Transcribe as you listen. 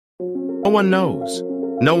No one knows.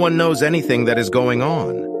 No one knows anything that is going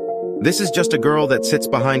on. This is just a girl that sits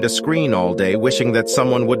behind a screen all day wishing that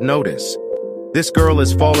someone would notice. This girl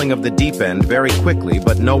is falling off the deep end very quickly,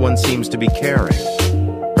 but no one seems to be caring.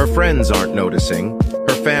 Her friends aren't noticing.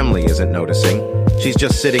 Her family isn't noticing. She's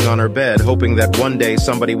just sitting on her bed hoping that one day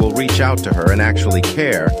somebody will reach out to her and actually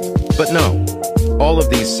care. But no. All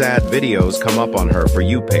of these sad videos come up on her For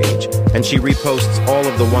You page, and she reposts all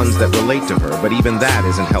of the ones that relate to her, but even that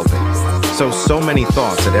isn't helping. So many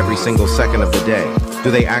thoughts at every single second of the day. Do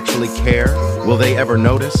they actually care? Will they ever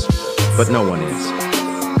notice? But no one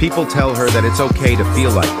is. People tell her that it's okay to feel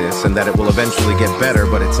like this and that it will eventually get better,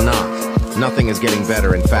 but it's not. Nothing is getting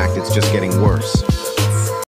better. In fact, it's just getting worse.